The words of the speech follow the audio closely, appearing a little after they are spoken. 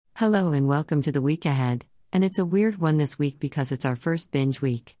Hello and welcome to the week ahead, and it's a weird one this week because it's our first binge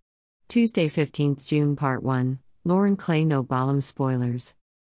week. Tuesday 15th June Part 1, Lauren Clay No Bottom Spoilers.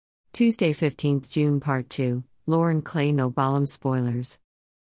 Tuesday 15th June Part 2, Lauren Clay No Bottom Spoilers.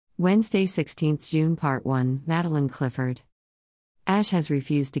 Wednesday 16th June Part 1, Madeline Clifford. Ash has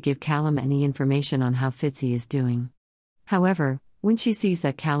refused to give Callum any information on how Fitzy is doing. However, when she sees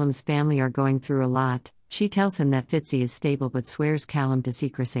that Callum's family are going through a lot, she tells him that Fitzy is stable but swears Callum to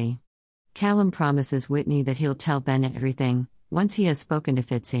secrecy. Callum promises Whitney that he'll tell Ben everything, once he has spoken to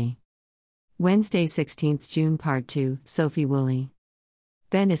Fitzy. Wednesday 16th June Part 2, Sophie Woolley.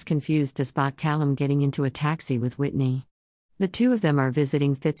 Ben is confused to spot Callum getting into a taxi with Whitney. The two of them are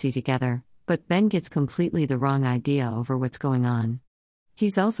visiting Fitzy together, but Ben gets completely the wrong idea over what's going on.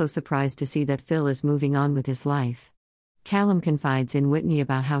 He's also surprised to see that Phil is moving on with his life. Callum confides in Whitney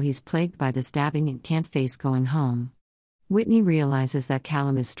about how he's plagued by the stabbing and can't face going home. Whitney realizes that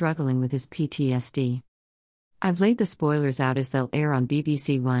Callum is struggling with his PTSD. I've laid the spoilers out as they'll air on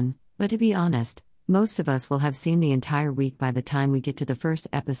BBC One, but to be honest, most of us will have seen the entire week by the time we get to the first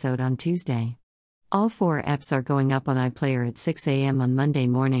episode on Tuesday. All 4 eps are going up on iPlayer at 6 a.m. on Monday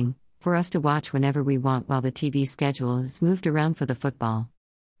morning, for us to watch whenever we want while the TV schedule is moved around for the football.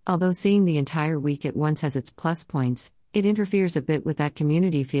 Although seeing the entire week at once has its plus points, it interferes a bit with that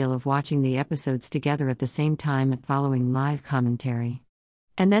community feel of watching the episodes together at the same time and following live commentary.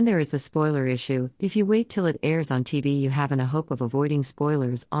 And then there is the spoiler issue. If you wait till it airs on TV, you haven't a hope of avoiding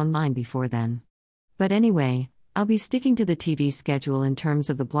spoilers online before then. But anyway, I'll be sticking to the TV schedule in terms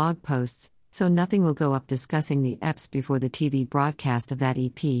of the blog posts, so nothing will go up discussing the eps before the TV broadcast of that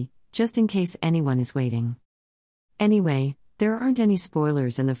EP, just in case anyone is waiting. Anyway, there aren't any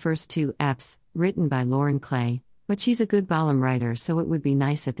spoilers in the first 2 eps, written by Lauren Clay, but she's a good column writer, so it would be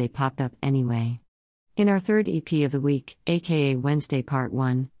nice if they popped up anyway. In our third EP of the week, aka Wednesday Part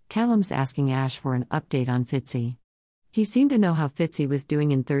 1, Callum's asking Ash for an update on Fitzy. He seemed to know how Fitzy was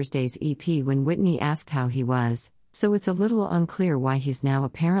doing in Thursday's EP when Whitney asked how he was, so it's a little unclear why he's now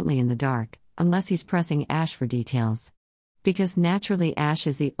apparently in the dark, unless he's pressing Ash for details. Because naturally Ash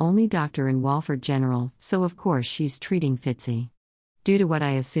is the only doctor in Walford General, so of course she's treating Fitzy. Due to what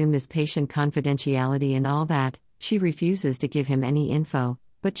I assume is patient confidentiality and all that, she refuses to give him any info,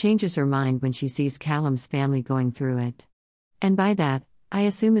 but changes her mind when she sees Callum's family going through it. And by that, I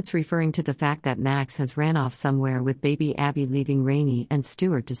assume it's referring to the fact that Max has ran off somewhere with baby Abby, leaving Rainey and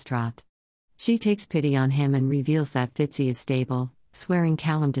Stuart distraught. She takes pity on him and reveals that Fitzy is stable, swearing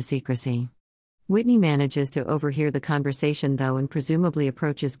Callum to secrecy. Whitney manages to overhear the conversation though and presumably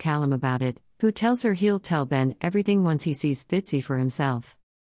approaches Callum about it, who tells her he'll tell Ben everything once he sees Fitzy for himself.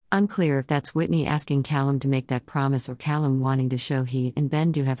 Unclear if that's Whitney asking Callum to make that promise or Callum wanting to show he and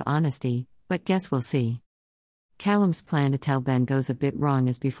Ben do have honesty, but guess we'll see. Callum's plan to tell Ben goes a bit wrong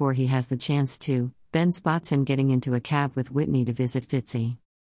as before he has the chance to, Ben spots him getting into a cab with Whitney to visit Fitzy.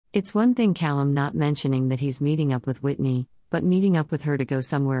 It's one thing Callum not mentioning that he's meeting up with Whitney, but meeting up with her to go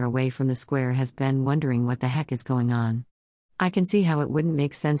somewhere away from the square has Ben wondering what the heck is going on. I can see how it wouldn't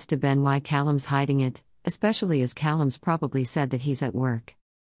make sense to Ben why Callum's hiding it, especially as Callum's probably said that he's at work.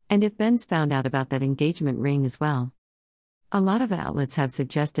 And if Ben's found out about that engagement ring as well. A lot of outlets have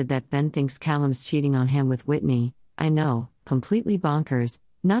suggested that Ben thinks Callum's cheating on him with Whitney. I know, completely bonkers,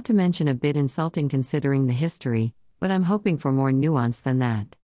 not to mention a bit insulting considering the history, but I'm hoping for more nuance than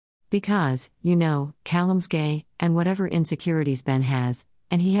that. Because, Callum's gay, and whatever insecurities Ben has,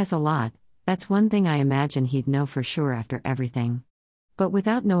 and he has a lot, that's one thing I imagine he'd know for sure after everything. But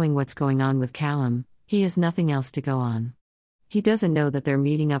without knowing what's going on with Callum, he has nothing else to go on. He doesn't know that they're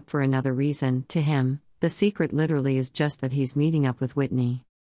meeting up for another reason. To him, the secret literally is just that he's meeting up with Whitney.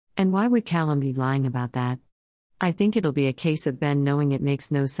 And why would Callum be lying about that? I think it'll be a case of Ben knowing it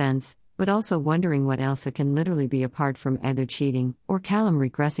makes no sense, but also wondering what else it can literally be apart from either cheating, or Callum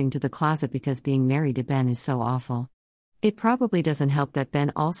regressing to the closet because being married to Ben is so awful. It probably doesn't help that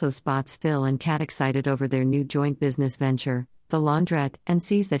Ben also spots Phil and Kat excited over their new joint business venture, the laundrette, and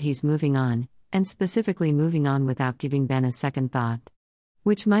sees that he's moving on, and specifically moving on without giving Ben a second thought.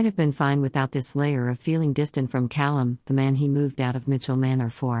 Which might have been fine without this layer of feeling distant from Callum, the man he moved out of Mitchell Manor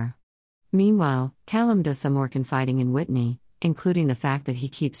for. Meanwhile, Callum does some more confiding in Whitney, including the fact that he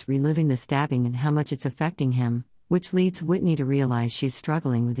keeps reliving the stabbing and how much it's affecting him, which leads Whitney to realize she's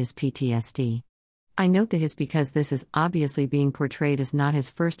struggling with his PTSD. I note that is because this is obviously being portrayed as not his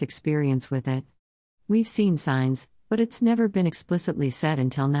first experience with it. We've seen signs, but it's never been explicitly said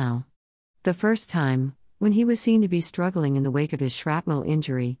until now. The first time, when he was seen to be struggling in the wake of his shrapnel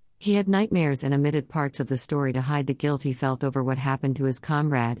injury, he had nightmares and omitted parts of the story to hide the guilt he felt over what happened to his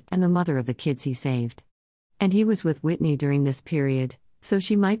comrade and the mother of the kids he saved. And he was with Whitney during this period, so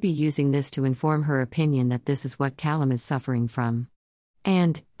she might be using this to inform her opinion that this is what Callum is suffering from.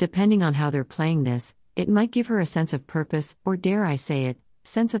 And, depending on how they're playing this, it might give her a sense of purpose, or dare I say it,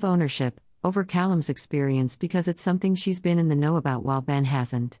 sense of ownership, over Callum's experience because it's something she's been in the know about while Ben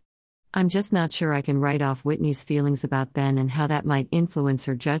hasn't. I'm just not sure I can write off Whitney's feelings about Ben and how that might influence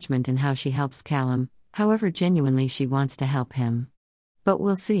her judgment in how she helps Callum, however genuinely she wants to help him. But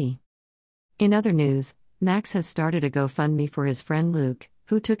we'll see. In other news, Max has started a GoFundMe for his friend Luke,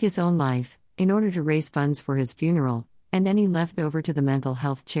 who took his own life, in order to raise funds for his funeral, and any left over to the mental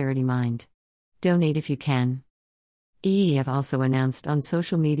health charity Mind. Donate if you can. EE have also announced on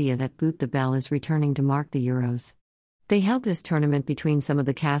social media that Boot the Bell is returning to mark the Euros. They held this tournament between some of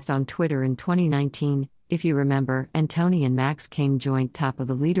the cast on Twitter in 2019, if you remember, and Tony and Max came joint top of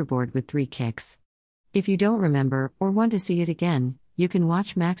the leaderboard with 3 kicks. If you don't remember, or want to see it again, you can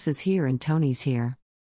watch Max's here and Tony's here.